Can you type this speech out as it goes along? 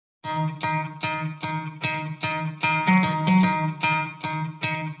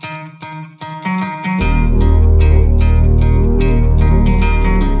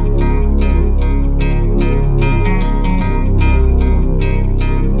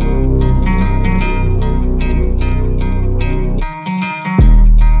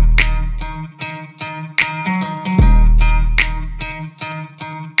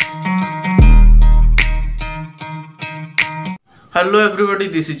Hello everybody,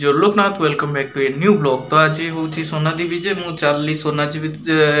 this is your Loknath. Welcome back to a new blog. तो आज हूँ सोनादी विजे मु चली सोनादी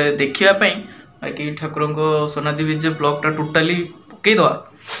विजे देखापी बाकी ठाकुर सोनादी विजे ब्लॉगटा टोटाली पकईदे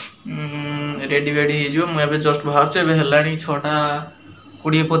रेडी वेडी हो। मुझे जस्ट बाहर है 6टा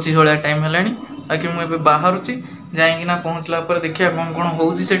 20-25 भाया टाइम है। बाकी मुझे बाहर जाइना पहुँचला देखिए कौन कौन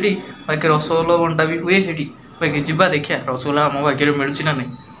हो बाकी रसगोल्ला बंटा भी हुए से बाकी जा देखिए रसगोल्ला आम भाग्य मिलूँ ना नहीं।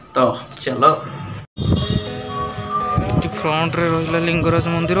 तो चलो फ्रंट रे रहा लिंगराज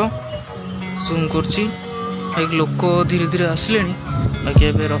मंदिर जूम कर लोक धीरे धीरे आसिले बाकी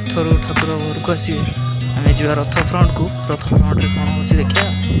ए रथ रू ठाकुर घर को आसवे आम जा रथ फ्रंट को। रथ फ्रंट रे कौन हो देखा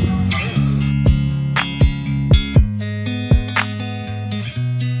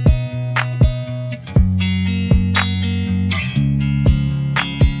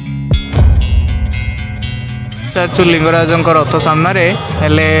लिंगराज रथ सामने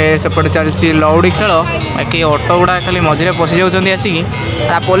सेपटे चलती लौड़ी खेल बाकी ऑटो गुड़ा खाली मझे पशि जाऊँच आसिकी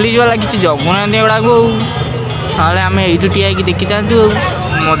पुलिस वाला किसी जगुना गुड़ा को ना आम ये ठिया देखी था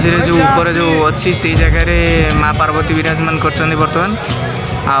मझे जो ऊपर जो अच्छी से जगह माँ पार्वती विराजमान कर बर्तमान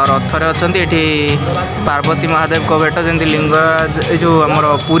आ रथरे अच्छा ये पार्वती महादेव को भेट जमी लिंगराज जो आमर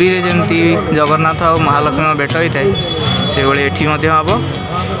पुरी रे जमी जगन्नाथ और महालक्ष्मी भेट होता है से भाई एटी हम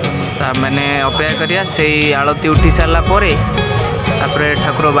मैंने अपेक्षा करिया से आलती उठी सारापर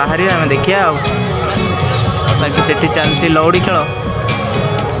ठाकुर बाहर आम देखिया बाकी सेठी चलती लौड़ी खेल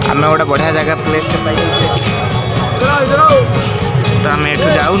आम गोटे बढ़िया जगह प्लेस तो आम एठू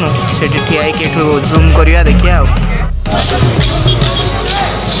जाऊनु से ठिया जूम करिया देखिया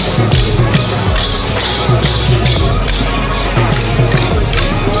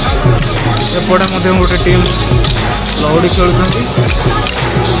एपटे गोटे टीम लौड़ी खेलुं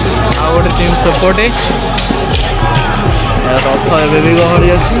आ गोटे टीम सेपटे रथ एवं गहली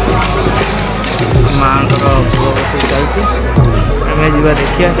अच्छी माँ चलती आम जा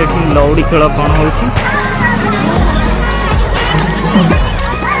देखिया से लौड़ी खेल कौन हो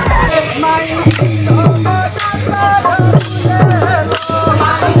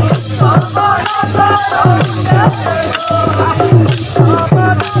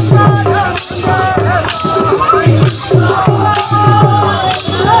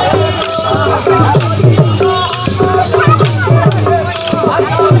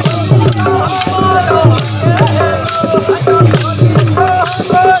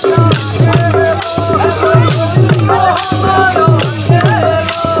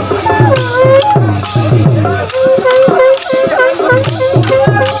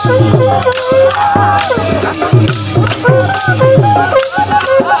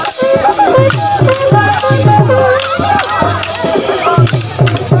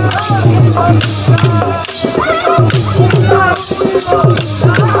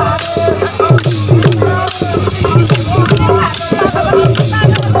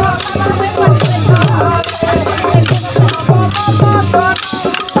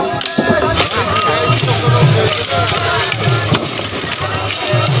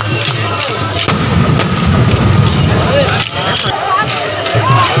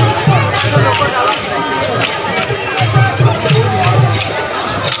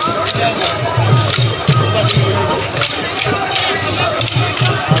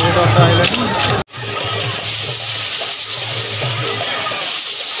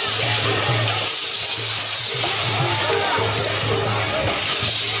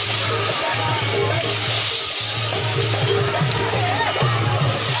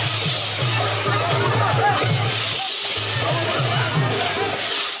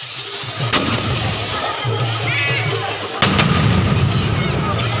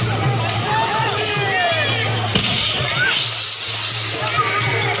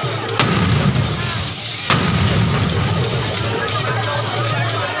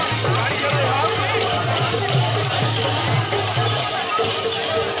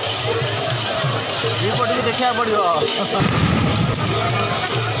देखा पड़ो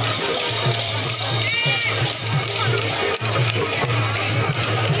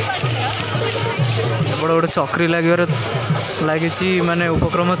बड़ गोटे चक्री लगे माने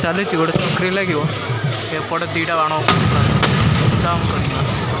उपक्रम चली गोटे चक्री लगे एपटे 2टा बाण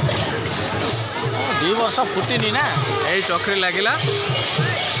 2 वर्ष फुटनी ना यही चक्री लगिला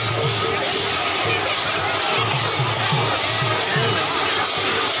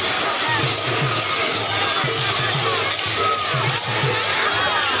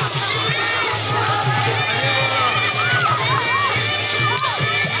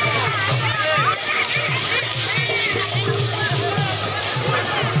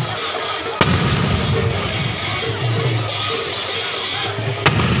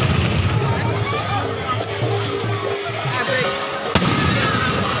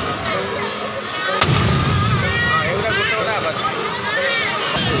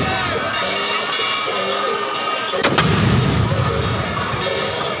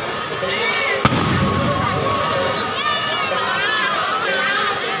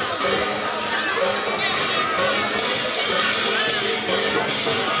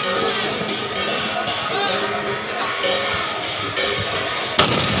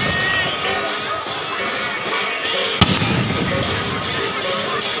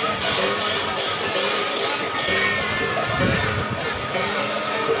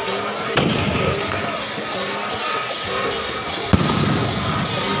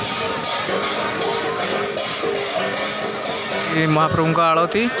महाप्रभु का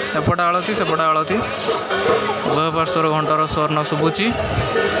आलती एपटे आलती सेपटे आलती उभय पार्श्वर घंटार स्वर्ण शुभुची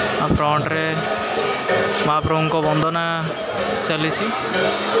फ्रंट्रे महाप्रभु को वंदना चली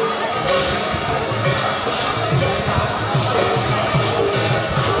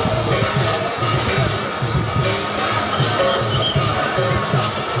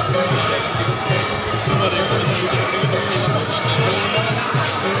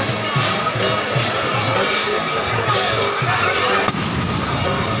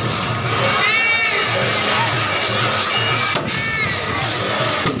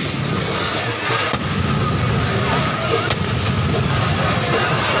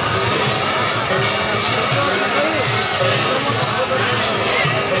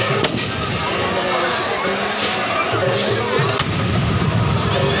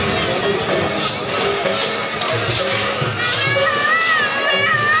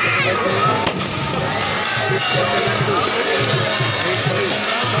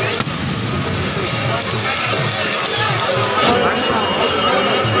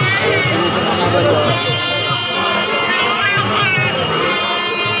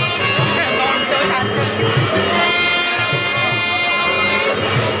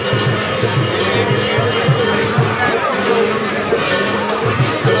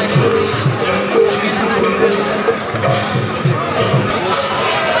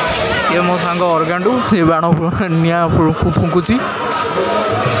ये मो सांग ऑर्गांडू ये बाण निया फुंकुची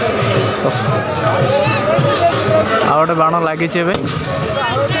आ गोटे बाण लगी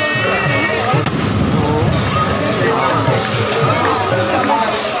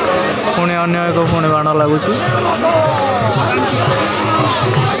पुणी अन्य एक पुणी बाण लगुच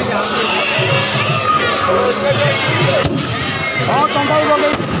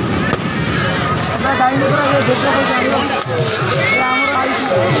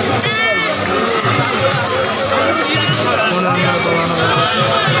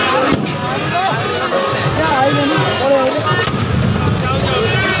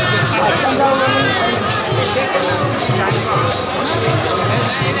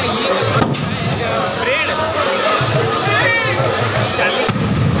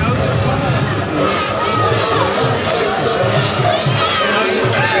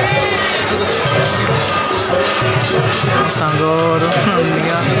सांगर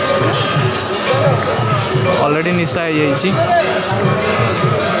ऑलरेडी निशा हो जाइए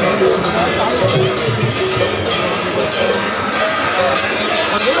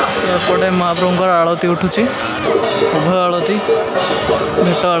एपटे महाप्रभुंर आलती उठुची उभय आलती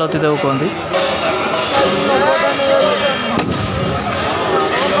भेट आलती ताको कहते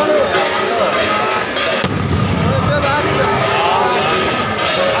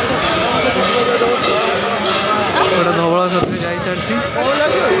गोटे धवल छत्री जा सारी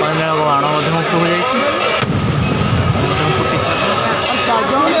बाण उपरକୁ ଯାଇଛି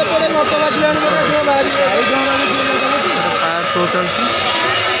शो चलती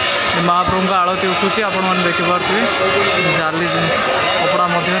महाप्रभु का आलती उठुची आपण मैंने देखिपे जाली कपड़ा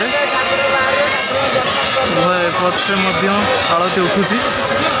मध्य उभय पथे आलती उठुची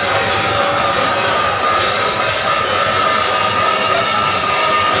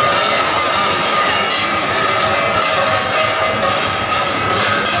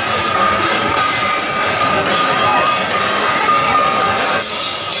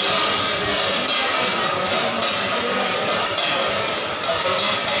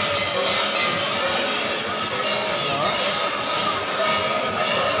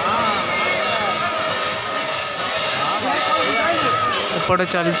एपटे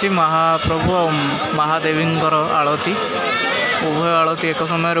चलती महाप्रभु और महादेवींकर आलती उभय आलती एक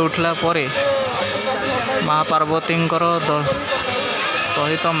समय उठला परे महापार्वतींकर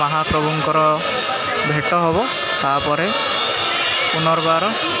सहित महाप्रभुंकर भेट हम तापर पुनर्बार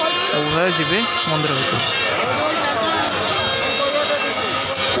उभय जीवे मंदिर भीतर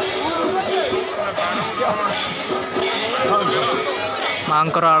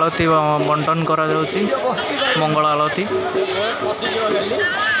मांकर आलती बंटन करा जाउची मंगल आलती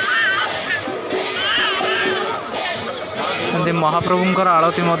महाप्रभुंकर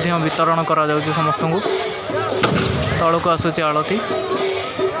आलती वितरण करा जाउची समस्त को तलक आसुची आलती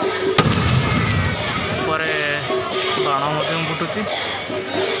परे बाण फुटुची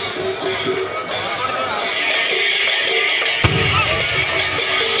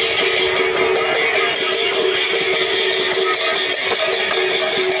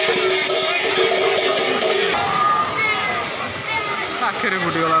आखिरी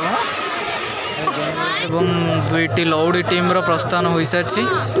फुटीगला एवं दुईटी लौड़ी टीम रो प्रस्थान हो सारी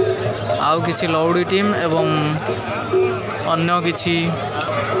आउ किसी लौड़ी टीम एवं अन्य किसी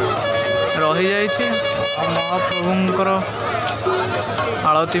रही जाइए महाप्रभुंकर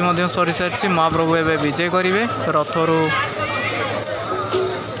आलती सरी सारी महाप्रभु एवं विजय करेंगे रथरू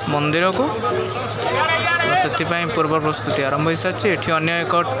मंदिर को से पूर्व प्रस्तुति आरंभ हो सारी ये अन्य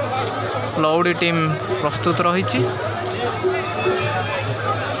एक लौड़ी टीम प्रस्तुत रही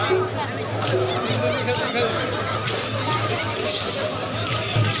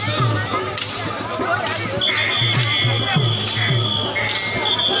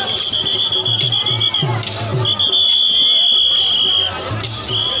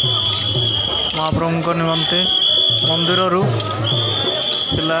महाप्रभु निमंते मंदिर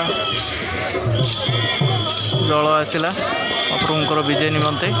शिला जल आसला महाप्रभुंर विजय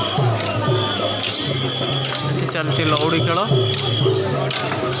निमंते चलती लौड़ी खेल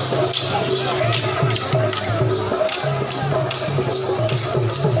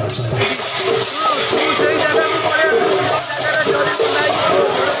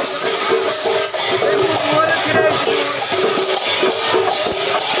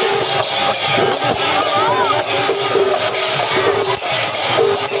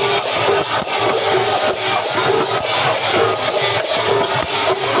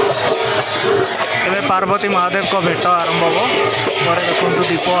एवं पार्वती महादेव को भेट आरंभ हो देखो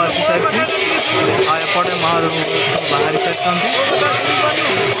दीप आसी सारी आएपटे महादेव बाहरी सारी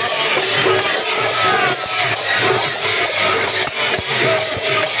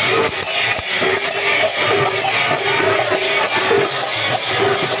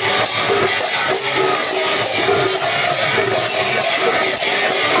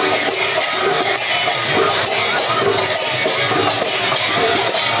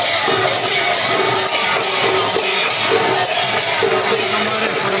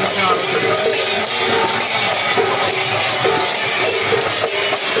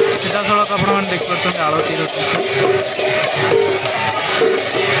सीधा सड़क आप देखिए आलती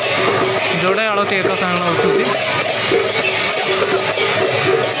जोड़े आलती एक साइड उठुची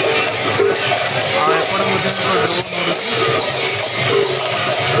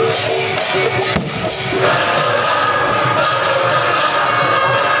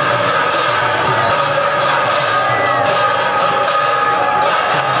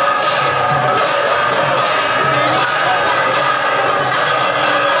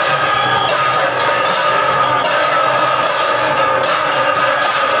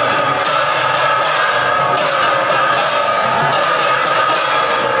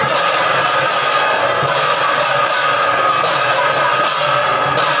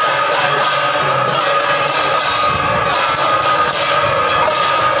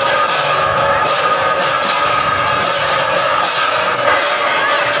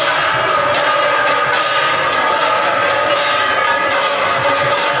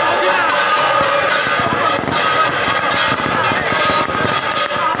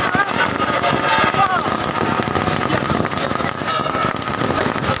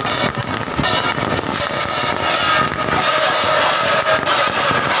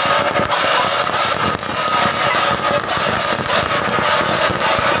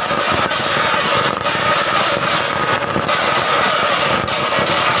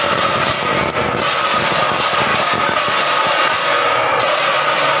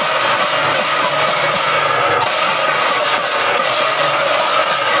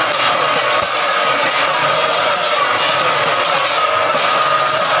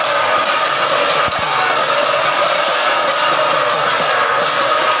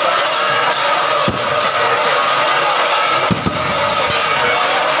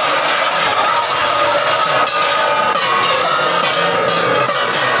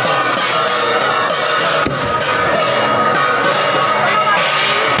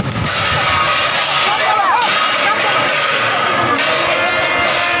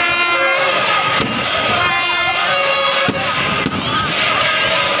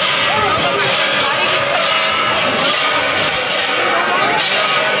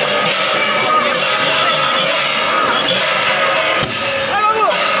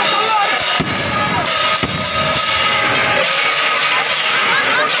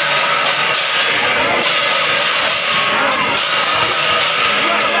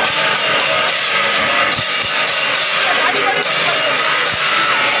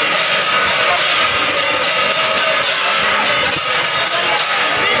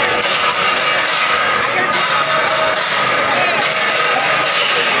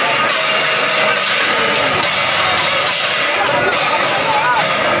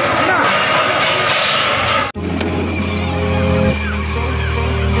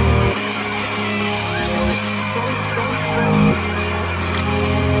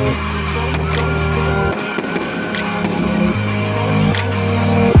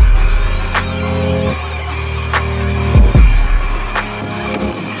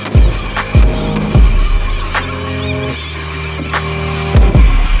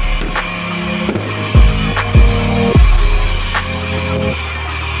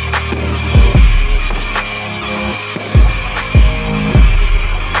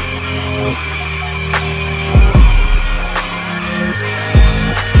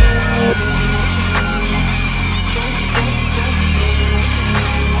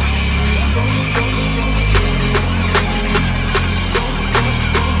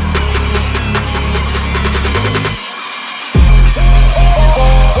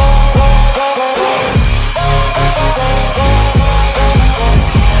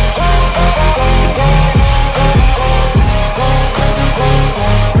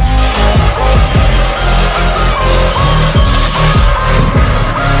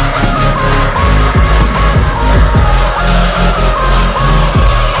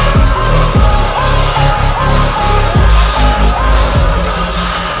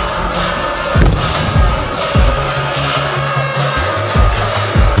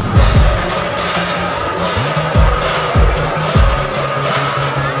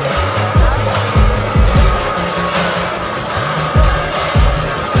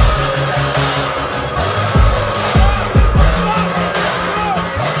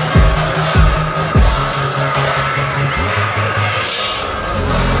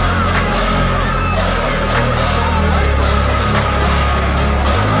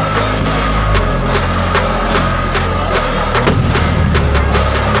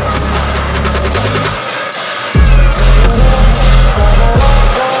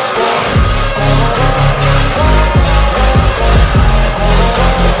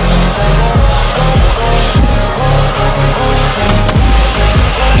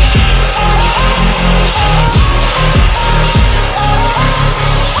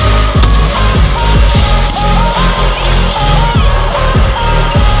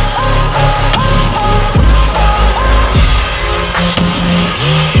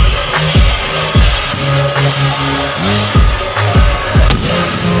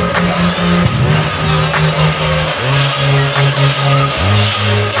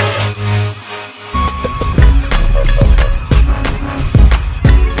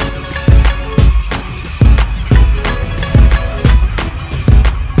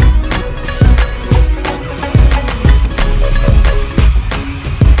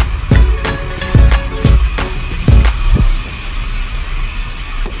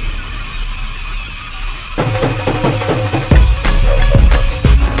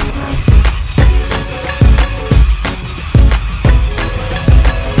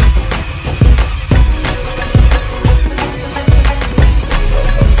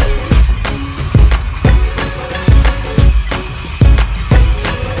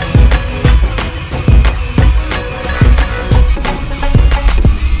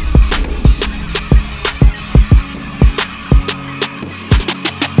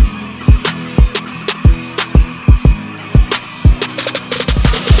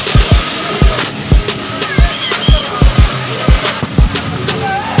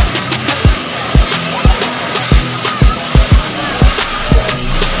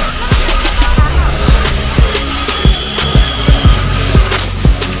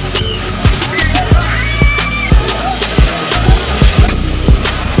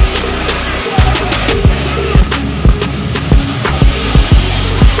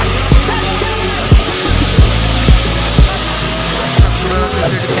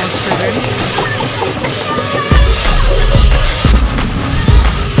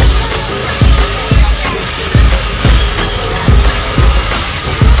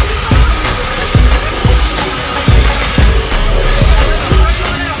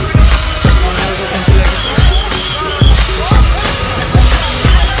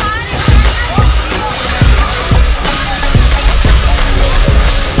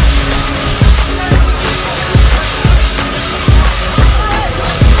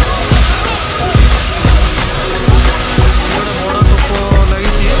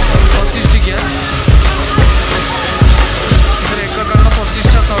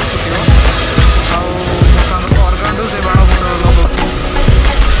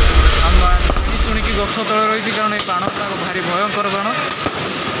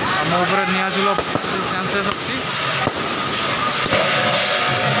ମୋ ଉପରେ ନିଆଜୁଲ ଚାନ୍ସେସ୍ ଅଛି।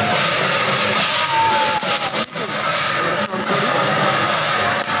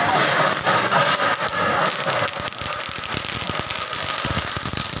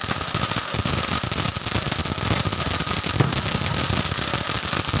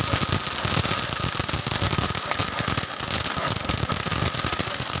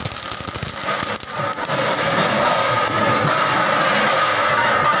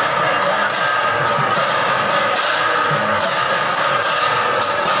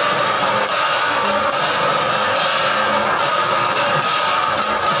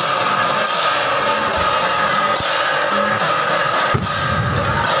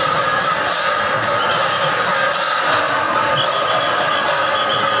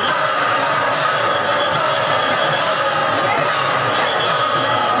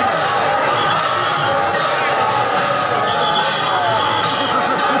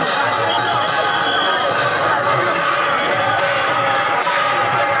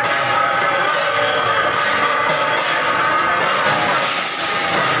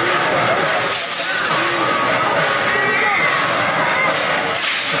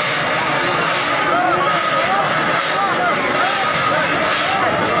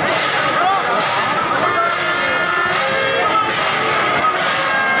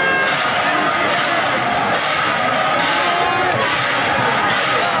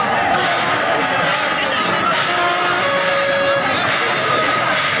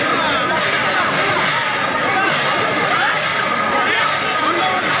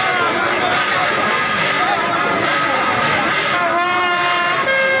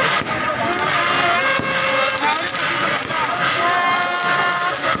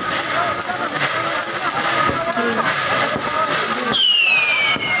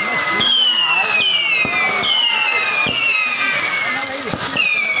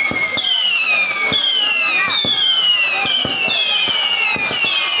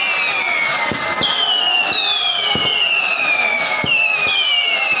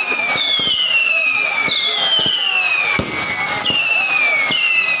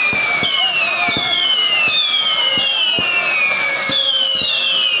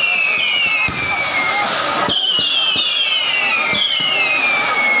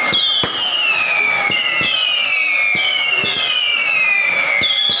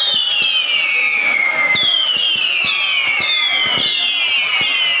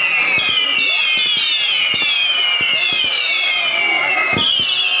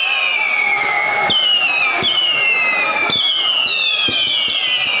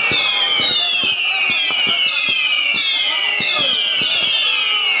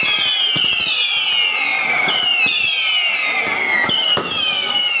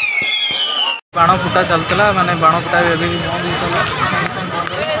 बाण फुटा चलता माने बाण फुटा भी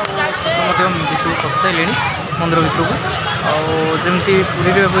भितर पसाइले मंदिर भितर को जमती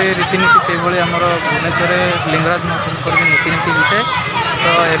पुरी में हुए रीतिनीति से भाई आमर भुवनेश्वर लिंगराज महाप्रभुकर भी नीतिनीति होता है।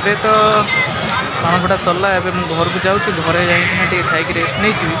 तो एबे तो बाण फुटा सरला एबे मु घर को जाऊँ घरे जाइए खाई रेस्ट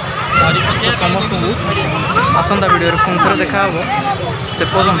नहीं तो समस्त को आसंता वीडियो पुणी थे देखा से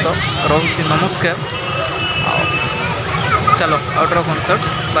पर्यंत रोची नमस्कार। चलो आउटर कनसर्ट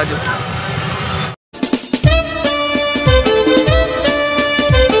बाजू।